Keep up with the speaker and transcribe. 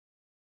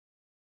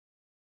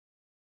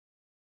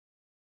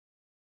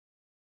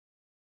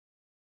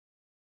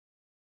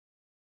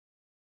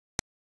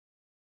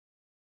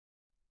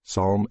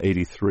Psalm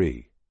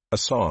 83, a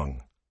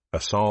song, a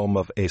psalm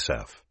of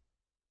Asaph.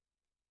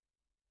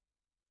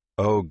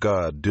 O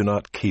God, do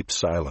not keep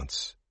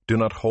silence. Do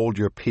not hold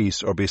your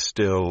peace or be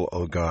still,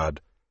 O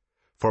God.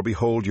 For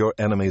behold, your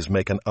enemies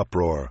make an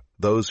uproar.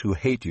 Those who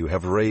hate you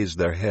have raised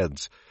their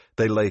heads.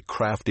 They lay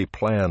crafty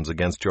plans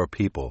against your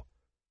people.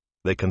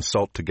 They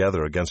consult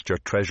together against your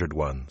treasured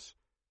ones.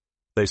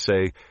 They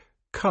say,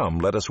 Come,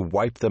 let us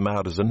wipe them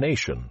out as a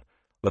nation.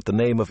 Let the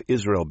name of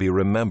Israel be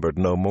remembered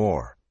no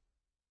more.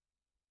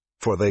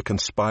 For they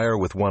conspire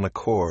with one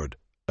accord.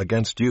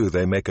 Against you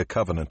they make a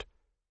covenant.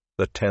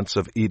 The tents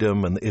of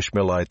Edom and the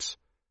Ishmaelites,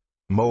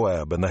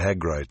 Moab and the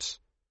Hagrites,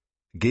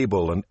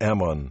 Gebal and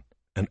Ammon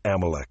and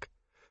Amalek,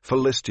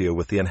 Philistia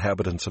with the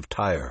inhabitants of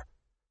Tyre.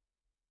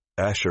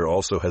 Asher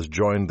also has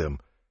joined them.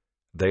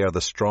 They are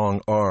the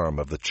strong arm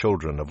of the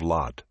children of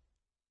Lot.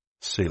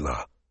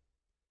 Selah.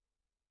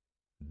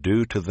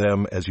 Do to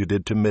them as you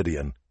did to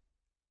Midian,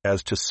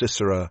 as to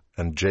Sisera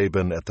and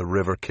Jabin at the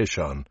river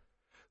Kishon,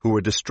 who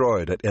were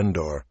destroyed at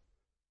Endor,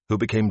 who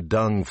became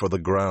dung for the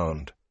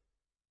ground.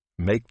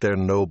 Make their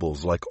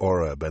nobles like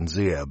Oreb and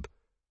Zeeb,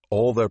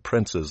 all their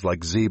princes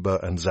like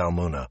Zebah and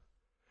Zalmunna,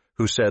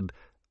 who said,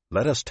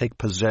 Let us take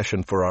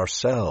possession for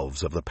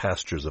ourselves of the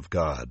pastures of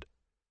God.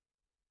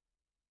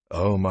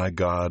 O my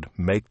God,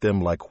 make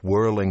them like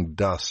whirling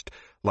dust,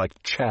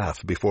 like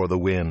chaff before the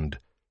wind.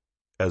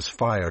 As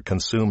fire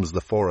consumes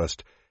the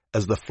forest,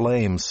 as the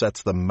flame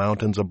sets the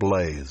mountains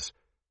ablaze,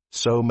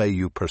 so may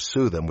you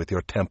pursue them with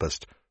your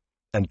tempest,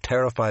 and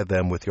terrify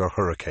them with your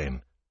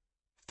hurricane.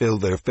 Fill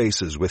their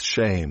faces with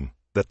shame,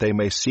 that they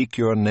may seek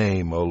your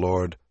name, O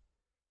Lord.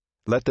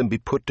 Let them be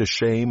put to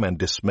shame and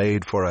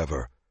dismayed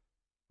forever.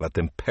 Let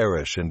them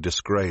perish in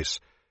disgrace,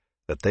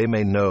 that they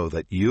may know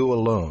that you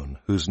alone,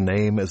 whose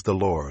name is the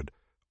Lord,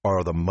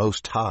 are the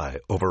Most High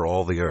over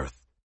all the earth.